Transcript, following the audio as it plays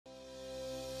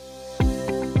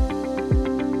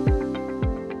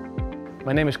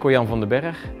My name is Corjan van den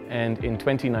Berg, and in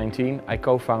 2019 I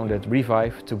co-founded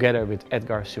Revyve together with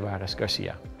Edgar Suarez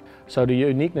Garcia. So the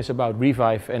uniqueness about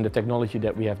Revyve and the technology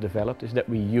that we have developed is that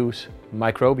we use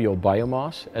microbial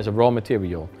biomass as a raw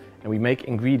material and we make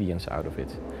ingredients out of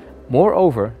it.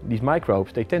 Moreover, these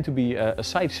microbes, they tend to be a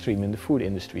side stream in the food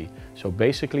industry. So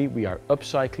basically we are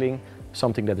upcycling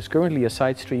something that is currently a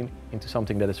side stream into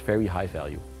something that is very high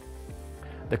value.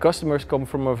 The customers come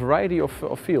from a variety of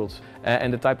fields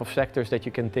and the type of sectors that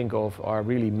you can think of are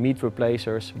really meat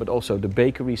replacers, but also the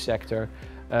bakery sector,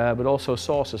 but also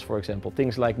sauces, for example,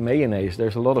 things like mayonnaise.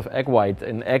 There's a lot of egg white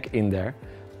and egg in there.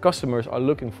 Customers are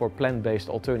looking for plant-based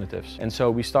alternatives. And so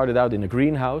we started out in a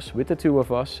greenhouse with the two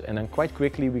of us, and then quite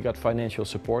quickly we got financial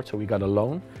support, so we got a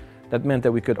loan. That meant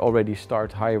that we could already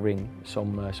start hiring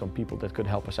some people that could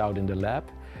help us out in the lab.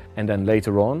 And then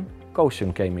later on,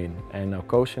 Cosun came in, and now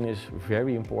Cosun is a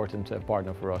very important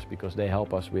partner for us because they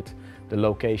help us with the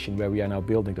location where we are now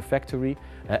building the factory,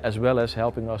 as well as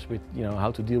helping us with how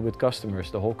to deal with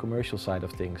customers, the whole commercial side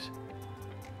of things.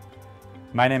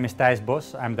 My name is Thijs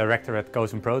Bosch. I'm director at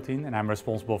Cosun Protein and I'm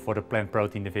responsible for the plant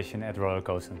protein division at Royal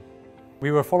Cosun.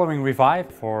 We were following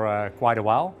Revyve for quite a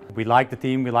while. We liked the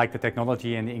team, we liked the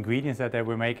technology and the ingredients that they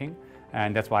were making,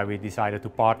 and that's why we decided to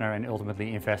partner and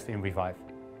ultimately invest in Revyve.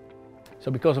 So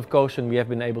because of Cosun, we have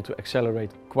been able to accelerate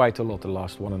quite a lot the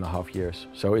last 1.5 years.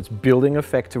 So it's building a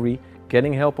factory,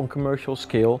 getting help on commercial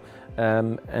scale,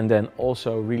 and then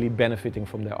also really benefiting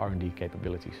from their R&D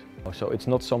capabilities. So it's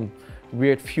not some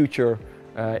weird future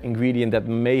ingredient that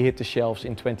may hit the shelves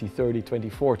in 2030,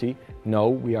 2040. No,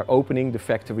 we are opening the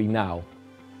factory now.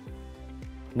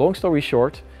 Long story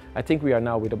short, I think we are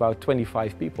now with about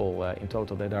 25 people in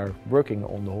total that are working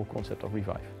on the whole concept of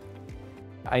Revyve.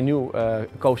 I knew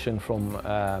Cosun from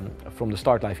the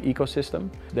StartLife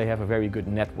ecosystem. They have a very good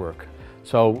network.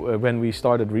 So when we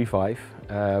started Revyve,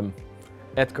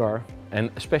 Edgar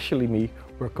and especially me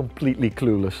were completely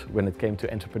clueless when it came to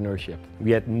entrepreneurship.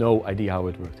 We had no idea how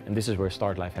it worked, and this is where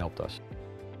StartLife helped us.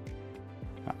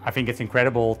 I think it's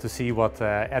incredible to see what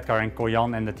Edgar and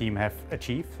Corjan and the team have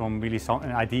achieved from really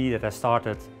an idea that has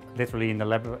started literally in the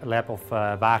lab of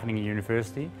Wageningen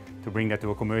University to bring that to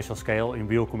a commercial scale in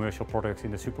real commercial products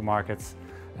in the supermarkets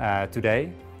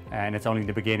today. And it's only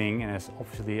the beginning, and there's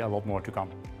obviously a lot more to come.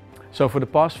 So for the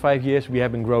past 5 years we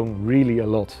have been growing really a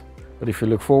lot. But if you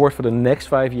look forward for the next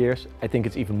 5 years, I think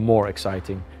it's even more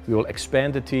exciting. We will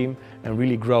expand the team and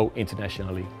really grow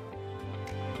internationally.